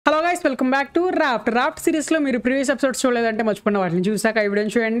Hello guys, welcome back to raft సిరీస్లో మీరు previous episodes చూడలేదంటే మర్చిపోయిన వాటిని చూసాక ఈ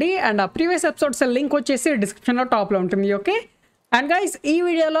వీడియోని చూడండి. అండ్ ఆ ప్రీవియస్ ఎపిసోడ్స్ లింక్ వచ్చేసి డిస్క్రిప్షన్లో టాప్లో ఉంటుంది. ఓకే, అండ్ గైస్ ఈ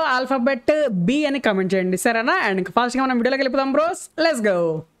వీడియోలో ఆల్ఫాబెట్ బి అని కమెంట్ చేయండి, సరేనా? అండ్ ఇంకా ఫాస్ట్గా మనం వీడియోలోకి వెళ్ళిపోదాం బ్రోస్, లెట్స్ గో.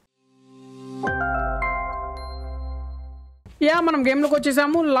 మనం గేమ్లోకి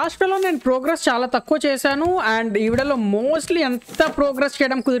వచ్చేసాము. లాస్ట్ వీడియోలో నేను ప్రోగ్రెస్ చాలా తక్కువ చేశాను. అండ్ ఈ వీడియోలో మోస్ట్లీ ఎంత ప్రోగ్రెస్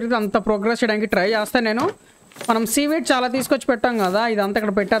చేయడం కుదిరితే అంత ప్రోగ్రెస్ చేయడానికి ట్రై చేస్తాను నేను. మనం సీవీడ్ చాలా తీసుకొచ్చి పెట్టాం కదా, ఇదంతా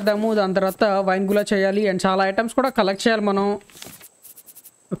ఇక్కడ పెట్టేద్దాము. దాని తర్వాత వైన్ గులా చేయాలి అండ్ చాలా ఐటమ్స్ కూడా కలెక్ట్ చేయాలి మనం.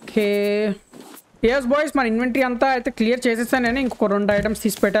 ఓకే ఎస్ బాయ్స్, మన ఇన్వెంటరీ అంతా అయితే క్లియర్ చేసేసాను నేను. ఇంకొక 2 ఐటమ్స్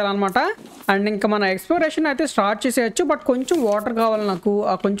తీసి పెట్టాలన్నమాట. అండ్ ఇంకా మన ఎక్స్ప్లోరేషన్ అయితే స్టార్ట్ చేసేయచ్చు. బట్ కొంచెం వాటర్ కావాలి నాకు.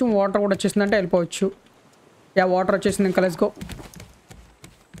 ఆ కొంచెం వాటర్ కూడా వచ్చేసిందంటే వెళ్ళిపోవచ్చు. వాటర్ వచ్చేసింది, ఇంకా లెట్స్ గో.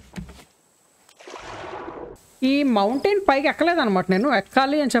 ఈ మౌంటైన్ పైకి ఎక్కలేదు అనమాట, నేను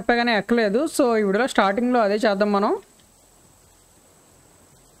ఎక్కాలి అని చెప్పగానే ఎక్కలేదు. సో ఈ వీడియోలో స్టార్టింగ్లో అదే చేద్దాం మనం.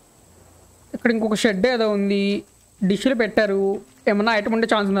 ఇక్కడ ఇంకొక షెడ్ ఏదో ఉంది, డిష్లు పెట్టారు. ఏమన్నా ఐటమ్ ఉండే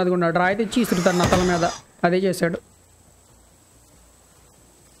ఛాన్స్ ఉంది. అది కూడా డ్రాయ్ తెచ్చి ఇసురుతాడు నా తల మీద, అదే చేశాడు.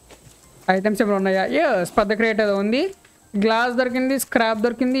 ఐటమ్స్ ఏమైనా ఉన్నాయా? పెద్ద క్రేట్ ఏదో ఉంది. గ్లాస్ దొరికింది, స్క్రాప్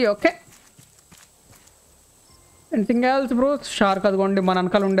దొరికింది. Okay, anything else bro? Shark అదిగోండి, మన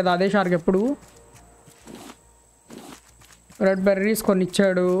వెనకాల ఉండేది అదే షార్క్. ఎప్పుడు రెడ్ బెర్రీస్ కొన్ని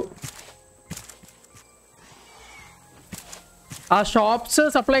ఇచ్చాడు. ఆ షాప్స్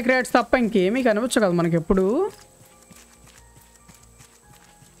సప్లై క్రేట్స్ తప్ప ఇంకేమీ కనిపించు కదా మనకి ఎప్పుడు.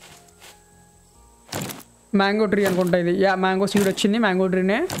 మ్యాంగో ట్రీ అనుకుంటా ఇది. మ్యాంగో సీడ్ వచ్చింది, మ్యాంగో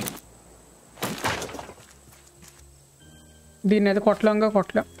ట్రీనే. దీన్ని అయితే కొట్టలేంగా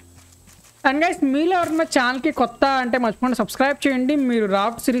కొట్టలేం. అండ్ గైస్, మీలో ఎవరన్నా ఛానల్కి కొత్త అంటే మర్చిపోకుండా సబ్స్క్రైబ్ చేయండి. మీరు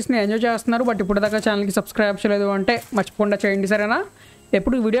రాఫ్ట్ సిరీస్ని ఎంజాయ్ చేస్తున్నారు, బట్ ఇప్పుడు దాకా ఛానల్కి సబ్స్క్రైబ్ చేయలేదు అంటే మర్చిపోకుండా చేయండి, సరేనా?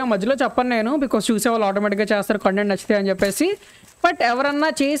 ఎప్పుడు వీడియో మధ్యలో చెప్పను నేను, బికాస్ చూసేవాళ్ళు ఆటోమేటిక్గా చేస్తారు కంటెంట్ నచ్చితే అని చెప్పేసి. బట్ ఎవరన్నా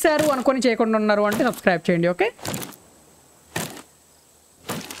చేశారు అనుకొని చేయకుండా ఉన్నారు అంటే సబ్స్క్రైబ్ చేయండి. ఓకే,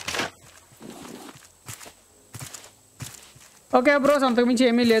 ఓకే బ్రోస్, అంతకుమించి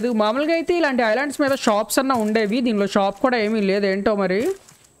ఏమీ లేదు. మామూలుగా అయితే ఇలాంటి ఐలాండ్స్ మీద షాప్స్ అన్నా ఉండేవి. దీనిలో షాప్ కూడా ఏమీ లేదు, ఏంటో మరి.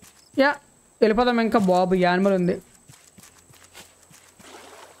 వెళ్ళిపోదాం. ఇంకా బాబు యానిమల్ ఉంది.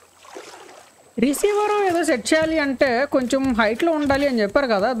 రిసీవర్ ఏదో సెట్ చేయాలి అంటే కొంచెం హైట్లో ఉండాలి అని చెప్పారు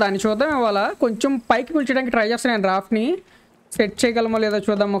కదా, దాన్ని చూద్దాం. ఇవాళ కొంచెం పైకి పిలిచడానికి ట్రై చేస్తాను నేను. రాఫ్ట్ని సెట్ చేయగలమో లేదో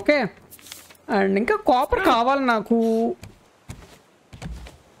చూద్దాం. ఓకే, అండ్ ఇంకా కాపర్ కావాలి నాకు.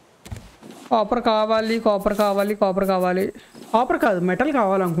 కాపర్ కావాలి, కాపర్ కావాలి, కాపర్ కావాలి. కాపర్ కాదు, మెటల్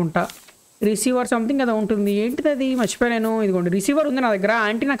కావాలనుకుంటా. రిసీవర్ సంథింగ్ ఏదో ఉంటుంది. ఏంటిది అది? మర్చిపోయాను. ఇదిగోండి, రిసీవర్ ఉంది నా దగ్గర.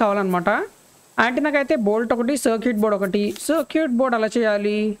 యాంటీనా కావాలన్నమాట. యాంటీనాకి అయితే బోల్ట్ ఒకటి, సర్క్యూట్ బోర్డ్ ఒకటి. సర్క్యూట్ బోర్డ్ అలా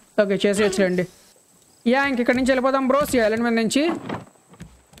చేయాలి. ఓకే, చేసేయచ్చులేండి. ఇంక ఇక్కడి నుంచి వెళ్ళిపోదాం బ్రోస్, ఈ ఐలాండ్ మీద నుంచి.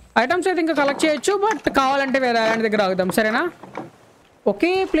 ఐటమ్స్ అయితే ఇంకా కలెక్ట్ చేయొచ్చు, బట్ కావాలంటే వేరే ఐలాండ్ దగ్గర ఆగుదాం, సరేనా?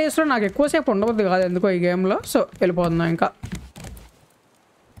 ఒకే ప్లేస్లో నాకు ఎక్కువసేపు ఉండవద్దు కాదు ఎందుకో ఈ గేమ్లో. సో వెళ్ళిపోతున్నాం ఇంకా.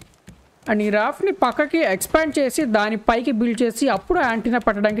 అండ్ ఈ రాఫ్ట్ని పక్కకి ఎక్స్పాండ్ చేసి దాని పైకి బిల్డ్ చేసి అప్పుడు యాంటీనా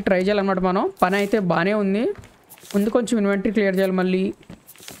పెట్టడానికి ట్రై చేయాలన్నమాట మనం. పని అయితే బాగానే ఉంది. ముందు కొంచెం ఇన్వెంటరీ క్లియర్ చేయాలి మళ్ళీ.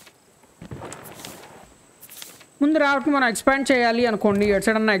 ముందు రాఫ్ట్ని మనం ఎక్స్పాండ్ చేయాలి అనుకోండి. ఎటు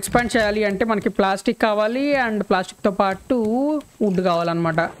సైడ్ అన్నా ఎక్స్పాండ్ చేయాలి అంటే మనకి ప్లాస్టిక్ కావాలి, అండ్ ప్లాస్టిక్తో పాటు వుడ్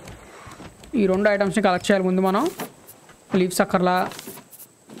కావాలన్నమాట. ఈ 2 ఐటమ్స్ని కలెక్ట్ చేయాలి ముందు మనం. లీవ్స్ అక్కర్లా,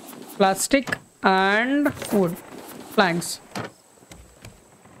 plastic and would planks.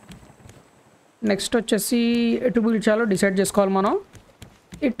 Next వచ్చేసి ఎటు బిల్డ్ చేయాలో డిసైడ్ చేసుకోవాలి మనం.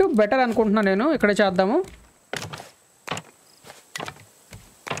 ఇటు బెటర్ అనుకుంటున్నాను నేను, ఇక్కడే చేద్దాము.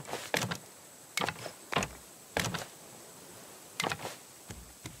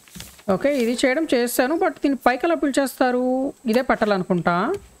 ఓకే, ఇది చేయడం చేస్తాను, బట్ దీన్ని పైకి ఎలా బిల్డ్ చేస్తారు? ఇదే పెట్టాలనుకుంటా.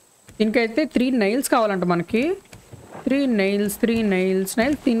 దీనికైతే 3 నైల్స్ కావాలంట మనకి. 3 నైల్స్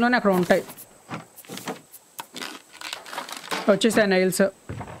దీనిలోనే అక్కడ ఉంటాయి. వచ్చేసాయి నైల్స్.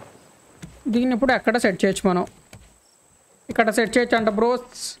 దీన్ని ఇప్పుడు ఎక్కడ సెట్ చేయొచ్చు మనం? ఇక్కడ సెట్ చేయొచ్చు అంట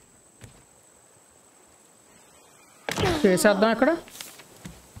బ్రోస్. చేసేద్దాం ఇక్కడ.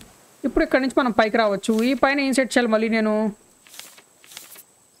 ఇప్పుడు ఇక్కడ నుంచి మనం పైకి రావచ్చు. ఈ పైన ఏం సెట్ చేయాలి మళ్ళీ నేను?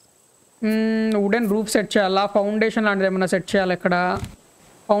 వుడెన్ రూఫ్ సెట్ చేయాలా? ఫౌండేషన్ లాంటిది ఏమన్నా సెట్ చేయాలి ఇక్కడ?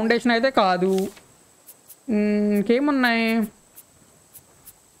 ఫౌండేషన్ అయితే కాదు. ఇంకేమున్నాయి?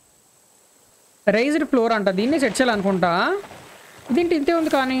 రైజ్డ్ ఫ్లోర్ అంట, దీన్ని సెట్ చేయాలనుకుంటా. ఇదేంటి ఇంతే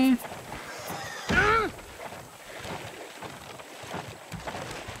ఉంది కానీ.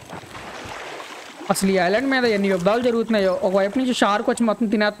 అసలు ఈ ఐలాండ్ మీద ఎన్ని యుద్ధాలు జరుగుతున్నాయో. ఒకవైపు నుంచి షార్క్ వచ్చి మొత్తం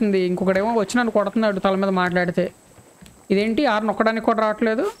తినేస్తుంది, ఇంకొకడేమో వచ్చి నన్ను కొడుతున్నాడు తల మీద మాట్లాడితే. ఇదేంటి ఆరు నొక్కడానికి కూడా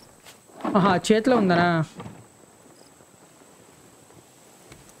రావట్లేదు? చేతిలో ఉందనా?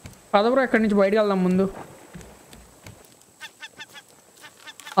 పదవరో ఎక్కడి నుంచి బయటకు వెళ్దాం ముందు.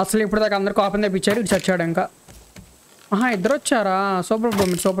 అసలు ఇప్పుడు దాకా అందరు కాపీ తెప్పించారు, ఇటు చచ్చాడు ఇంకా. ఇద్దరు వచ్చారా? సూపర్ బ్రో,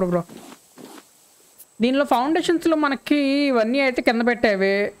 మీరు సూపర్ బ్రో. దీనిలో ఫౌండేషన్స్లో మనకి ఇవన్నీ అయితే కింద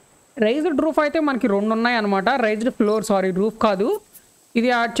పెట్టేవే. రైజ్డ్ రూఫ్ అయితే మనకి 2 ఉన్నాయి అనమాట. రైజ్డ్ ఫ్లోర్, సారీ రూఫ్ కాదు. ఇది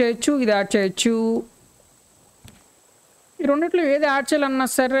యాడ్ చేయొచ్చు, ఇది యాడ్ చేయొచ్చు. ఈ రెండిట్లో ఏది యాడ్ చేయాలన్నా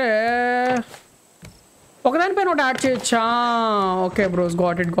సరే ఒకదానిపైన ఒకటి యాడ్ చేయొచ్చా? Okay bros,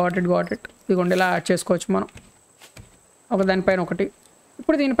 got it. ఇదిగోండి, ఇలా యాడ్ చేసుకోవచ్చు మనం ఒకదానిపైన ఒకటి.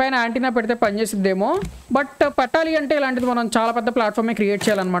 ఇప్పుడు దీనిపైన యాంటీనా పెడితే పనిచేసిద్దేమో, బట్ పెట్టాలి అంటే ఇలాంటిది మనం చాలా పెద్ద ప్లాట్ఫామే క్రియేట్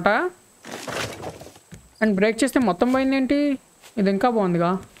చేయాలన్నమాట. అండ్ బ్రేక్ చేస్తే మొత్తం పోయింది ఏంటి? ఇది ఇంకా బాగుందిగా.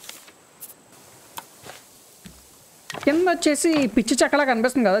 కింద వచ్చేసి పిచ్చి చెక్కలా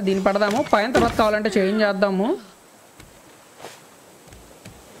కనిపిస్తుంది కదా, దీన్ని పెడదాము. పైన తర్వాత కావాలంటే చేంజ్ చేద్దాము.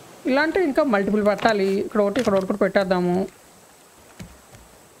 ఇలాంటివి ఇంకా మల్టిపుల్ పెట్టాలి. ఇక్కడ ఒకటి కూడా పెట్టేద్దాము.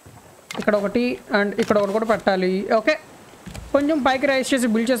 ఇక్కడ ఒకటి అండ్ ఇక్కడ ఒకటి కూడా పెట్టాలి. ఓకే, కొంచెం పైకి రైజ్ చేసి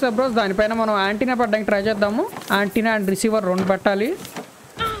బిల్డ్ చేసే బ్రోస్. దానిపైన మనం యాంటీనా పెట్టడానికి ట్రై చేద్దాము. యాంటీనా అండ్ రిసీవర్ 2 పెట్టాలి.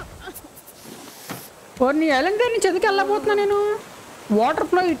 నీ ఐలాండ్ దగ్గర నుంచి ఎందుకు వెళ్ళబోతున్నా నేను? వాటర్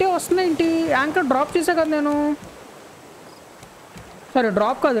ఫ్లో ఇటే వస్తుంది ఏంటి? యాంకర్ డ్రాప్ చేసా కదా నేను. సరే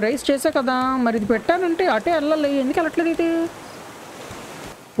డ్రాప్ కాదు, రైస్ చేసా కదా. మరి ఇది పెట్టానంటే అటే వెళ్ళాలి, ఎందుకు వెళ్ళట్లేదు ఇది?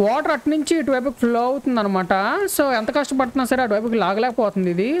 వాటర్ అటు నుంచి ఇటువైపుకి ఫ్లో అవుతుంది అనమాట. సో ఎంత కష్టపడుతున్నా సరే అటువైపుకి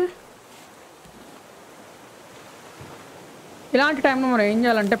లాగలేకపోతుంది ఇది. ఇలాంటి టైంలో మనం ఏం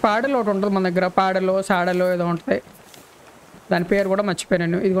చేయాలంటే ప్యాడల్ ఒకటి ఉంటుంది మన దగ్గర. ప్యాడలో సాడలో ఏదో ఉంటుంది, దాని పేరు కూడా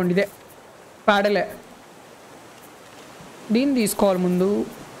మర్చిపోయాను. ఇదిగోండి, ఇదే ప్యాడలే. దీన్ని తీసుకోవాలి ముందు,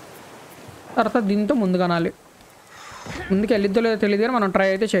 తర్వాత దీంతో ముందు కనాలి. ముందుకు వెళ్ళిద్దో లేదో తెలియదు కానీ మనం ట్రై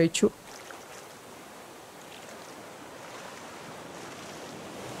అయితే చేయొచ్చు.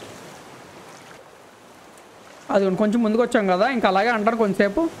 అది కొంచెం ముందుకు వచ్చాం కదా, ఇంకా అలాగే అంటారు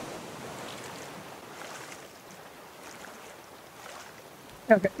కొంచెంసేపు.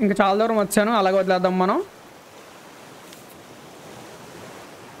 ఓకే, ఇంకా చాలా దూరం వచ్చాను, అలాగే వదిలేద్దాం మనం.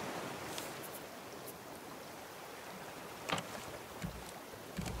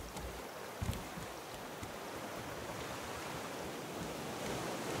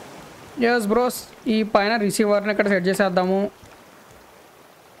 ఎస్ బ్రోస్, ఈ పైన రిసీవర్ని ఇక్కడ సెట్ చేసేద్దాము.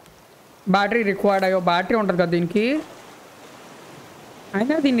 Battery required. అయ్యో బ్యాటరీ ఉంటుంది కదా దీనికి.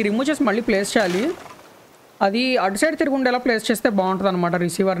 అయినా దీన్ని రిమూవ్ చేసి మళ్ళీ ప్లేస్ చేయాలి. అది అటు సైడ్ తిరుగుండేలా ప్లేస్ చేస్తే బాగుంటుంది అనమాట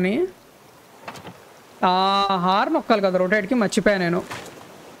రిసీవర్ని. హార్న్ నొక్కాలి కదా రొటేట్కి, మర్చిపోయాను నేను.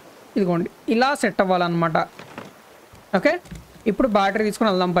 ఇదిగోండి, ఇలా సెట్ అవ్వాలన్నమాట. ఓకే, ఇప్పుడు బ్యాటరీ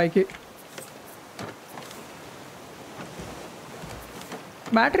తీసుకుని వెళ్దాం పైకి.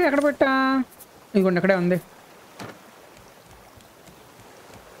 బ్యాటరీ ఎక్కడ పెట్టా? ఇదిగోండి, ఇక్కడే ఉంది.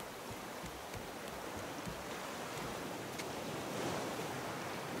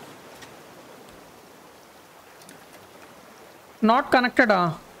 నాట్ కనెక్టెడా?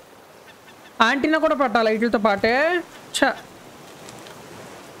 యాంటీనా కూడా పెట్టాలి వీటితో పాటే.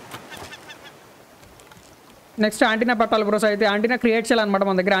 నెక్స్ట్ యాంటీనా పెట్టాలి బ్రోస్. అయితే యాంటీనా క్రియేట్ చేయాలన్నమాట.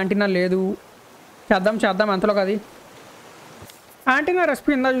 మన దగ్గర యాంటీనా లేదు. చేద్దాం ఎంతలోకి అది. యాంటీనా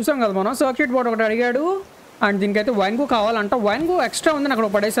రెసిపీ ఇందా చూసాం కదా మనం. సర్క్యూట్ బోర్డ్ ఒకటి అడిగాడు. అండ్ దీనికైతే వైన్గు కావాలంట. వైన్గు ఎక్స్ట్రా ఉంది, అక్కడ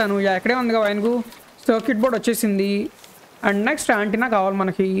పడేసాను. ఎక్కడే ఉందిగా వైన్గు. సర్క్యూట్ బోర్డ్ వచ్చేసింది. అండ్ నెక్స్ట్ యాంటీనా కావాలి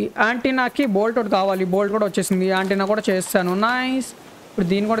మనకి. యాంటీనాకి బోల్ట్ ఒకటి కావాలి. బోల్ట్ కూడా వచ్చేసింది. యాంటీనా కూడా చేస్తాను. నైస్. ఇప్పుడు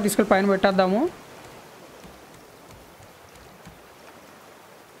దీన్ని కూడా తీసుకెళ్ళి పైన పెట్టేద్దాము.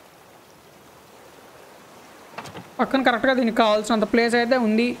 పక్కన కరెక్ట్గా దీనికి కావాల్సినంత ప్లేస్ అయితే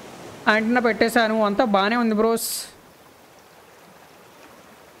ఉంది. యాంటీనా పెట్టేశాను, అంతా బాగానే ఉంది బ్రోస్.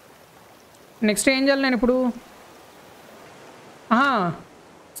 నెక్స్ట్ ఏం చేయాలి నేను ఇప్పుడు?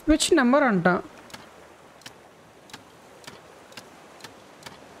 స్విచ్ నెంబర్ అంట.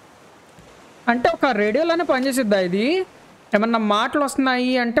 అంటే ఒక రేడియోలోనే పనిచేసిద్దా ఇది? ఏమన్నా మాటలు వస్తున్నాయి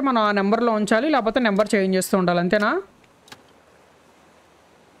అంటే మనం ఆ నెంబర్లో ఉంచాలి, లేకపోతే నెంబర్ చేంజ్ చేస్తూ ఉండాలి. అంతేనా?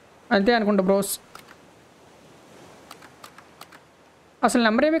 అంతే అనుకుంటా బ్రోస్. అసలు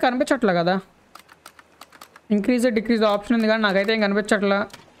నెంబర్ ఏమీ కనిపించట్లే కదా. ఇంక్రీజ్ డిక్రీజ్ ఆప్షన్ ఉంది కానీ నాకైతే ఏం కనిపించట్లా.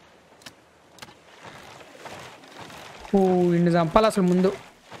 ఇన్ని చంపాలి అసలు ముందు.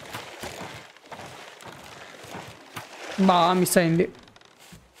 బాగా మిస్ అయింది.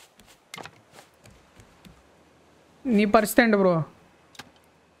 నీ పరిస్థితి ఏంటి బ్రో?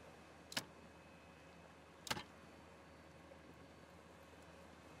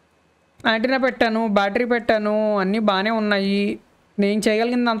 యాంటీనా పెట్టాను, బ్యాటరీ పెట్టాను, అన్నీ బాగానే ఉన్నాయి. నేను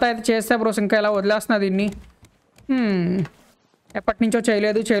చేయగలిగిందంతా అయితే చేస్తే బ్రోస్. ఇంకా ఎలా వదిలేస్తున్నా దీన్ని. ఎప్పటి నుంచో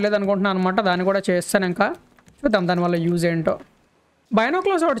చేయలేదు అనుకుంటున్నాను అనమాట. దాన్ని కూడా చేస్తాను. ఇంకా చూద్దాం దానివల్ల యూజ్ ఏంటో.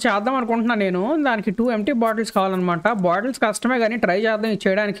 బైనోక్లర్స్ ఒకటి చేద్దాం అనుకుంటున్నాను నేను. దానికి 2 ఎంటీ బాటిల్స్ కావాలన్నమాట. బాటిల్స్ కష్టమే కానీ ట్రై చేద్దాం ఇది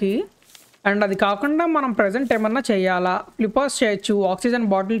చేయడానికి. అండ్ అది కాకుండా మనం ప్రజెంట్ ఏమన్నా చేయాలా, ఫ్లిప్పర్స్ చేయొచ్చు, ఆక్సిజన్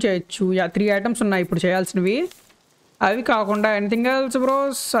బాటిల్ చేయొచ్చు. 3 ఐటమ్స్ ఉన్నాయి ఇప్పుడు చేయాల్సినవి. అవి కాకుండా ఎనీథింగ్ ఎల్స్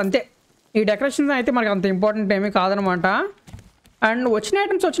బ్రోస్ అంతే. ఈ డెకరేషన్స్ అయితే మనకి అంత ఇంపార్టెంట్ ఏమీ కాదనమాట. అండ్ వచ్చిన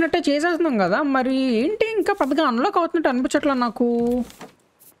ఐటమ్స్ వచ్చినట్టే చేసేస్తున్నాం కదా, మరి ఏంటి ఇంకా పెద్దగా అన్లాక్ అవుతున్నట్టు అనిపించట్లా నాకు.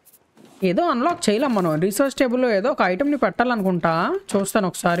 ఏదో అన్లాక్ చేయలేం మనం. రీసెర్చ్ టేబుల్లో ఏదో ఒక ఐటమ్ని పెట్టాలనుకుంటా, చూస్తాను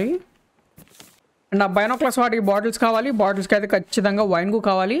ఒకసారి. అండ్ ఆ బైనోక్లస్ వాటికి బాటిల్స్ కావాలి, బాటిల్స్కి అయితే ఖచ్చితంగా వైన్కు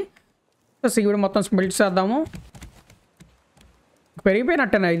కావాలి. సో సీవుడు మొత్తం స్మెల్ట్ చేద్దాము.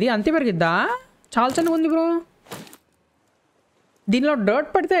 పెరిగిపోయినట్టేనా ఇది? అంతే పెరిగిద్దా? చాలా చిన్నగా ఉంది బ్రో. దీనిలో డర్ట్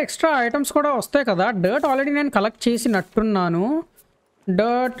పడితే ఎక్స్ట్రా ఐటమ్స్ కూడా వస్తాయి కదా. డర్ట్ ఆల్రెడీ నేను కలెక్ట్ చేసినట్టున్నాను.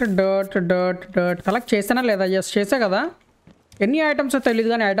 Dirt dirt dirt dirt collect చేసానా లేదా? ఎస్ చేసా కదా. ఎన్ని ఐటమ్స్ తెలియదు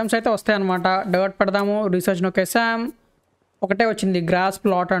కానీ ఐటమ్స్ అయితే వస్తాయి అనమాట. డర్ట్ పెడదాము. రీసెర్చ్ నొక్కేసాం. ఒకటే వచ్చింది, గ్రాస్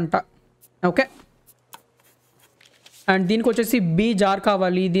ప్లాట్ అంట. ఓకే. అండ్ దీనికి వచ్చేసి బీ జార్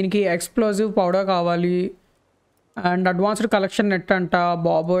కావాలి, దీనికి ఎక్స్ప్లోజివ్ పౌడర్ కావాలి, అండ్ అడ్వాన్స్డ్ కలెక్షన్ నెట్ అంట.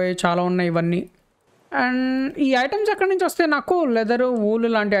 బాబోయ్ చాలా ఉన్నాయి ఇవన్నీ. అండ్ ఈ ఐటమ్స్ ఎక్కడి నుంచి వస్తాయి నాకు? లెదరు, వూలు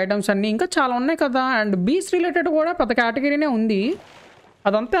లాంటి ఐటమ్స్ అన్నీ ఇంకా చాలా ఉన్నాయి కదా. అండ్ బీస్ రిలేటెడ్ కూడా పెద్ద కేటగిరీనే ఉంది.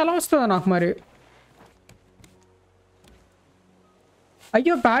 అదంతా ఎలా వస్తుందో నాకు మరి.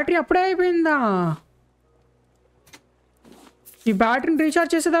 అయ్యో బ్యాటరీ అప్పుడే అయిపోయిందా? ఈ బ్యాటరీని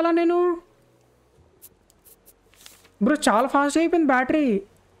రీఛార్జ్ చేసేది ఎలా నేను? బ్రో చాలా ఫాస్ట్ అయిపోయింది బ్యాటరీ.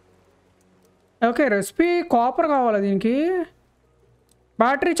 ఓకే, రెసిపీ కాపర్ కావాలి దీనికి.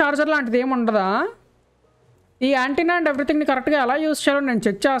 బ్యాటరీ ఛార్జర్ లాంటిది ఏమి ఉండదా? ఈ యాంటీనా అండ్ ఎవ్రీథింగ్ని కరెక్ట్గా ఎలా యూస్ చేయాలో నేను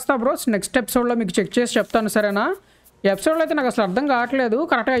చెక్ చేస్తా బ్రోస్. నెక్స్ట్ ఎపిసోడ్లో మీకు చెక్ చేసి చెప్తాను, సరేనా? ఈ ఎపిసోడ్లో అయితే నాకు అసలు అర్థం కావట్లేదు,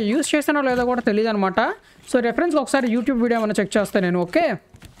 కరెక్ట్గా యూస్ చేసానో లేదో కూడా తెలియదు అనమాట. సో రెఫరెన్స్కి ఒకసారి యూట్యూబ్ వీడియో ఏమైనా చెక్ చేస్తాను నేను. ఓకే,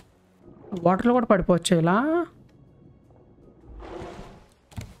 వాటర్లో కూడా పడిపోవచ్చు ఇలా.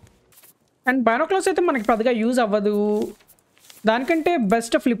 అండ్ బైనోక్లర్స్ అయితే మనకి పెద్దగా యూజ్ అవ్వదు. దానికంటే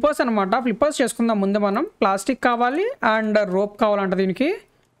బెస్ట్ ఫ్లిప్పర్స్ అనమాట. ఫ్లిప్పర్స్ చేసుకుందాం ముందే మనం. ప్లాస్టిక్ కావాలి అండ్ రోప్ కావాలంట దీనికి.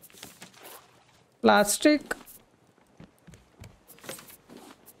 ప్లాస్టిక్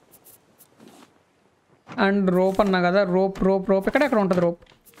అండ్ రోప్ అన్నా కదా. రోప్ రోప్ రోప్ ఎక్కడ ఉంటుంది రోప్?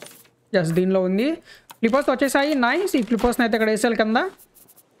 జస్ట్ దీనిలో ఉంది. ఫ్లిప్పర్స్ వచ్చేసాయి. నైస్. ఈ ఫ్లిప్పర్స్ని అయితే ఇక్కడ వేసేయాలి కింద.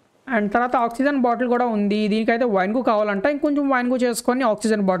 అండ్ తర్వాత ఆక్సిజన్ బాటిల్ కూడా ఉంది. దీనికైతే వైన్కు కావాలంట. ఇంకొంచెం వైన్కు చేసుకొని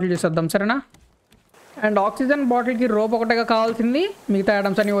ఆక్సిజన్ బాటిల్ చేసేద్దాం, సరేనా? అండ్ ఆక్సిజన్ బాటిల్కి రోప్ ఒకటిగా కావాల్సింది. మిగతా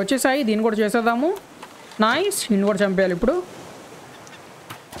ఐటమ్స్ అన్నీ వచ్చేసాయి. దీన్ని కూడా చేసేద్దాము. నైస్. దీన్ని కూడా చంపేయాలి ఇప్పుడు.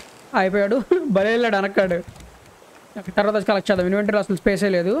 అయిపోయాడు. భలే వెళ్ళాడు అనక్కాడు. తర్వాత కలెక్ట్ చేద్దాం. ఇన్వెంటరీ అసలు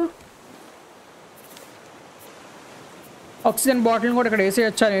స్పేసే లేదు. ఆక్సిజన్ బాటిల్ని కూడా ఇక్కడ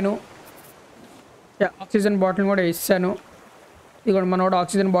వేసేయచ్చా నేను? ఆక్సిజన్ బాటిల్ని కూడా వేసాను. ఇది కూడా మనోడు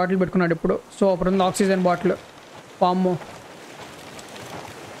ఆక్సిజన్ బాటిల్ పెట్టుకున్నాడు ఇప్పుడు. సో అప్పుడు ఉంది ఆక్సిజన్ బాటిల్. పామ్మో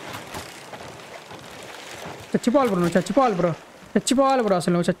చచ్చిపోవాలి బ్రో, నువ్వు చచ్చిపోవాలి బ్రో, చచ్చిపోవాలి బ్రో,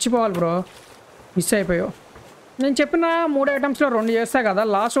 అసలు నువ్వు చచ్చిపోవాలి బ్రో. మిస్ అయిపోయావు. నేను చెప్పిన 3 ఐటమ్స్లో 2 చేస్తా కదా.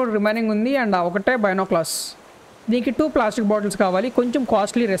 లాస్ట్ ఒకటి రిమైనింగ్ ఉంది. అండ్ ఒకటే బైనోక్లాస్. దీనికి 2 ప్లాస్టిక్ బాటిల్స్ కావాలి. కొంచెం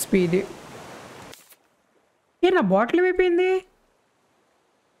కాస్ట్లీ రెసిపీ ఇది. నా బాటిల్ ఏమైపోయింది?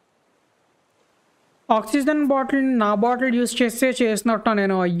 ఆక్సిజన్ బాటిల్ నా బాటిల్ యూస్ చేస్తే చేసినట్టు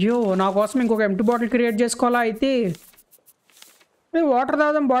నేను. అయ్యో, నా కోసం ఇంకొక ఎంటీ బాటిల్ క్రియేట్ చేసుకోవాలా అయితే? వాటర్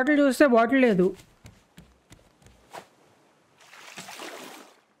తాగుదాం, బాటిల్ చూస్తే బాటిల్ లేదు.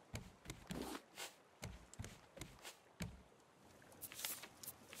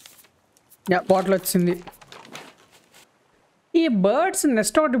 బాటిల్ వచ్చింది. ఈ బర్డ్స్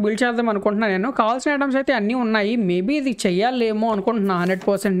నెక్స్ట్ ఒకటి బిల్డ్ చేద్దాం అనుకుంటున్నాను నేను. కావాల్సిన ఐటమ్స్ అయితే అన్నీ ఉన్నాయి. మేబీ ఇది చెయ్యాలేమో అనుకుంటున్నా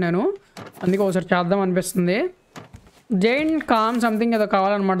 100% నేను. అందుకే ఒకసారి చేద్దాం అనిపిస్తుంది. జైన్ కామ్ సంథింగ్ ఏదో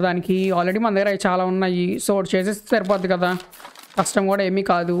కావాలన్నమాట దానికి. ఆల్రెడీ మన దగ్గర అవి చాలా ఉన్నాయి. సో ఒకటి చేసేస్తే సరిపోద్ది కదా. కష్టం కూడా ఏమీ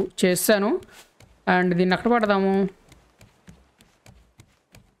కాదు. చేస్తాను. అండ్ దీన్ని ఎక్కడ పెడదాము?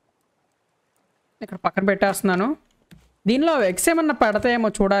 ఇక్కడ పక్కన పెట్టేస్తున్నాను. దీనిలో ఎగ్స్ ఏమన్నా పెడతాయేమో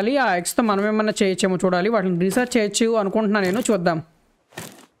చూడాలి. ఆ ఎగ్స్తో మనం ఏమన్నా చేయొచ్చేమో చూడాలి. వాటిని రీసెర్చ్ చేయొచ్చు అనుకుంటున్నాను నేను. చూద్దాం.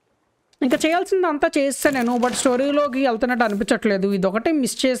 ఇంకా చేయాల్సింది అంతా చేస్తాను నేను. బట్ స్టోరీలోకి వెళ్తున్నట్టు అనిపించట్లేదు. ఇది ఒకటే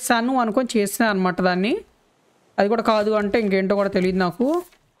మిస్ చేస్తాను అనుకొని చేస్తాను అనమాట దాన్ని. అది కూడా కాదు అంటే ఇంకేంటో కూడా తెలియదు నాకు.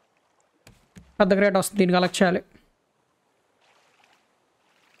 పెద్ద గ్రేట్ వస్తుంది. దీన్ని కలెక్ట్ చేయాలి.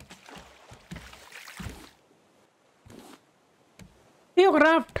 ఇది ఒక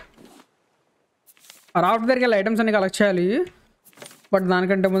రాఫ్ట్. రాఫ్ట్ దగ్గరికి వెళ్ళి ఐటమ్స్ అన్ని కలెక్ట్ చేయాలి. బట్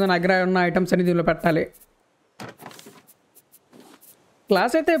దానికంటే ముందు నా దగ్గర ఉన్న ఐటమ్స్ అన్ని దీనిలో పెట్టాలి.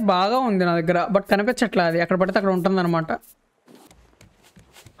 క్లాస్ అయితే బాగా ఉంది నా దగ్గర. బట్ కనిపించట్లే. అది ఎక్కడ పడితే అక్కడ ఉంటుందన్నమాట.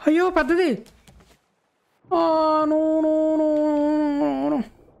 అయ్యో పెద్దది.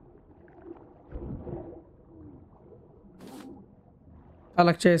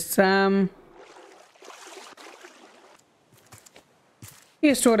 కలెక్ట్ చేసాం.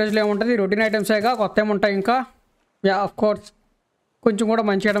 ఈ స్టోరేజ్లో ఏముంటుంది, రొటీన్ ఐటమ్సేగా, కొత్త ఏముంటాయి ఇంకా. యా ఆఫ్ కోర్స్ కొంచెం కూడా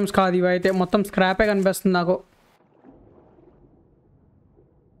మంచి ఐటమ్స్ కాదు ఇవి, అయితే మొత్తం స్క్రాపే కనిపిస్తుంది నాకు.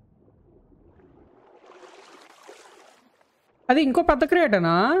 అది ఇంకో పెద్ద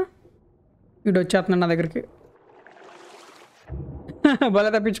క్రియేటనా? వీడు వచ్చేస్తున్నాడు నా దగ్గరికి. భలే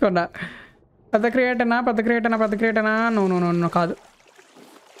తప్పించుకోండా. పెద్ద క్రియేటనా? నో కాదు.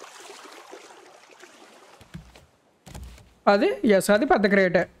 అది ఎస్, అది పెద్ద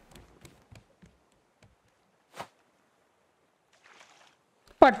క్రియేటే.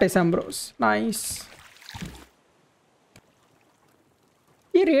 పట్టేసాం బ్రోస్, నైస్.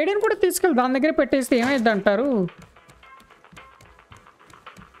 ఈ రేడియన్ కూడా తీసుకెళ్ళి దాని దగ్గర పెట్టేస్తే ఏమైంది అంటారు?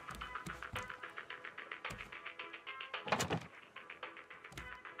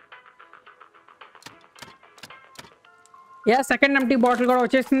 యా సెకండ్ ఎంటీ బాటిల్ కూడా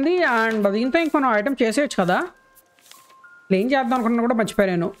వచ్చేసింది. అండ్ దీంతో ఇంక మనం ఐటమ్ చేసేయచ్చు కదా. ఏం చేద్దాం అనుకున్నా కూడా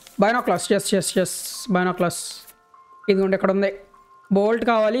మర్చిపోయాను. బైనాక్లస్, ఎస్ బైనాక్లస్. ఇదిగోండి ఇక్కడ ఉంది. బోల్ట్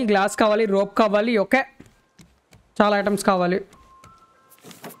కావాలి, గ్లాస్ కావాలి, రోప్ కావాలి. ఓకే, చాలా ఐటమ్స్ కావాలి.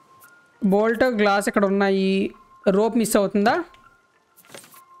 బోల్ట్, గ్లాస్ ఇక్కడ ఉన్నాయి. రోప్ మిస్ అవుతుందా?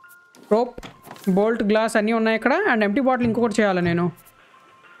 రోప్, బోల్ట్, గ్లాస్ అన్నీ ఉన్నాయి ఇక్కడ. అండ్ ఎంటీ బాటిల్ ఇంకొకటి చేయాలి నేను.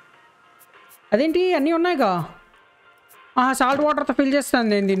 అదేంటి అన్నీ ఉన్నాయిగా. సాల్ట్ వాటర్తో ఫిల్ చేస్తాను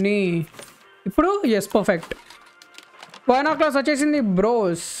నేను దీన్ని ఇప్పుడు. Yes perfect. బైనాక్లస్ వచ్చేసింది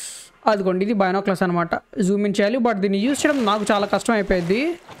బ్రోస్. అదిగోండి ఇది బైనాక్లస్ అనమాట. జూమ్ ఇన్ చేయాలి, బట్ దీన్ని యూజ్ చేయడం నాకు చాలా కష్టం అయిపోయింది.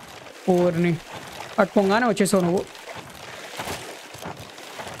 ఓర్ని పట్టుకోగానే వచ్చేసావు నువ్వు.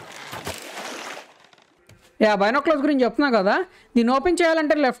 యా బైనాక్లస్ గురించి చెప్తున్నా కదా. దీన్ని ఓపెన్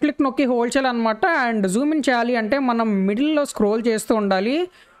చేయాలంటే లెఫ్ట్ క్లిక్ నొక్కి హోల్డ్ చేయాలన్నమాట. అండ్ జూమ్ ఇన్ చేయాలి అంటే మనం మిడిల్లో స్క్రోల్ చేస్తూ ఉండాలి.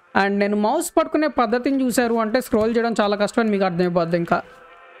 అండ్ నేను మౌస్ పట్టుకునే పద్ధతిని చూశారు అంటే స్క్రోల్ చేయడం చాలా కష్టం అని మీకు అర్థమైపోద్ది. ఇంకా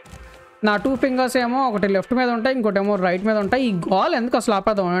నా 2 ఫింగర్స్ ఏమో ఒకటి లెఫ్ట్ మీద ఉంటాయి, ఇంకోటి ఏమో రైట్ మీద ఉంటాయి. ఈ గోల్ ఎందుకు అసలు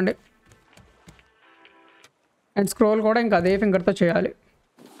ఆపేద్దాం అండి. అండ్ స్క్రోల్ కూడా ఇంకా అదే ఫింగర్తో చేయాలి.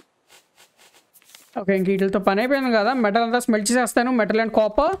 ఓకే, ఇంక వీటితో పని అయిపోయింది కదా. మెటల్ అంతా స్మెల్ట్ చేసేస్తాను. మెటల్ అండ్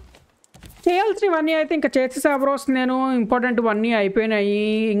కాపర్ చేయాల్సినవన్నీ అయితే ఇంకా చేసేసా బ్రోస్. నేను ఇంపార్టెంట్వన్నీ అయిపోయినాయి.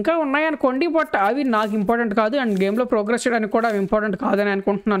 ఇంకా ఉన్నాయి అనుకోండి, బట్ అవి నాకు ఇంపార్టెంట్ కాదు. అండ్ గేమ్లో ప్రోగ్రెస్ చేయడానికి కూడా అవి ఇంపార్టెంట్ కాదని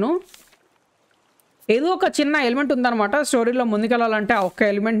అనుకుంటున్నాను. ఏదో ఒక చిన్న ఎలిమెంట్ ఉందన్నమాట స్టోరీలో ముందుకెళ్ళాలంటే. ఆ ఒక్క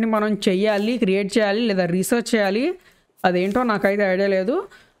ఎలిమెంట్ని మనం చెయ్యాలి, క్రియేట్ చేయాలి, లేదా రీసెర్చ్ చేయాలి. అదేంటో నాకైతే ఐడియా లేదు.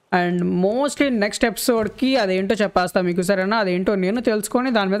 అండ్ మోస్ట్లీ నెక్స్ట్ ఎపిసోడ్కి అదేంటో చెప్పేస్తాను మీకు, సరేనా? అదేంటో నేను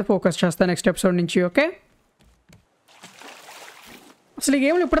తెలుసుకొని దాని మీద ఫోకస్ చేస్తాను నెక్స్ట్ ఎపిసోడ్ నుంచి. ఓకే, అసలు ఈ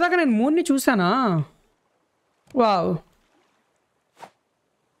గేమ్లో ఇప్పటిదాకా నేను మూన్ని చూసానా? వావ్,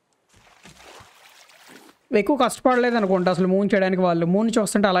 ఎక్కువ కష్టపడలేదు అనుకుంటా అసలు మూన్ చేయడానికి. వాళ్ళు మూన్ని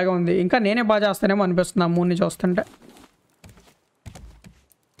చూస్తుంటే అలాగే ఉంది. ఇంకా నేనే బాగా చేస్తానేమో అనిపిస్తుంది ఆ మూన్ని చూస్తుంటే.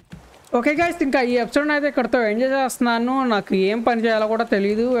 ఓకే గైస్, ఇంకా ఈ ఎపిసోడ్ అయితే ఇక్కడితో ఎంజాయ్ చేస్తున్నాను. నాకు ఏం పని చేయాలో కూడా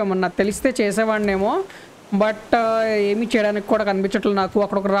తెలియదు. ఏమన్నా తెలిస్తే చేసేవాడినేమో, బట్ ఏమీ చేయడానికి కూడా కనిపించట్లేదు నాకు.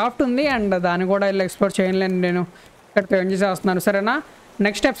 అక్కడ ఒక రాఫ్ట్ ఉంది అండ్ దాన్ని కూడా వెళ్ళి ఎక్స్ప్లోర్ చేయలేను. నేను ఇక్కడితో ఎంజాయ్ చేస్తున్నాను, సరేనా?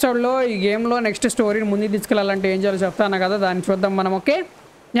 నెక్స్ట్ ఎపిసోడ్లో ఈ గేమ్లో నెక్స్ట్ స్టోరీని ముందుకు తీసుకెళ్ళాలంటే ఏం చేయాలో చెప్తాను కదా, దాన్ని చూద్దాం మనం. ఓకే,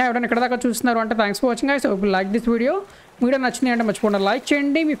 ఎవరైనా ఇక్కడ దాకా చూస్తున్నారు అంటే thanks for watching guys. Like this video నచ్చింది అంటే మర్చిపోకుండా లైక్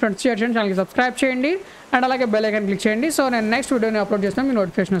చేయండి, మీ ఫ్రెండ్స్ షేర్ చేయండి, ఛానల్కి సబ్స్క్రైబ్ చేయండి, అండ్ అలాగే బెల్ ఐకాన్ క్లిక్ చేయండి. సో నేను నెక్స్ట్ వీడియోని అప్లోడ్ చేస్తాను, మీ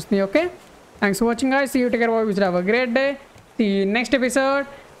నోటిఫికేషన్ వస్తుంది. Okay, thanks for watching guys. See you, take care, have a great day. See you next episode.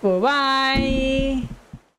 Bye.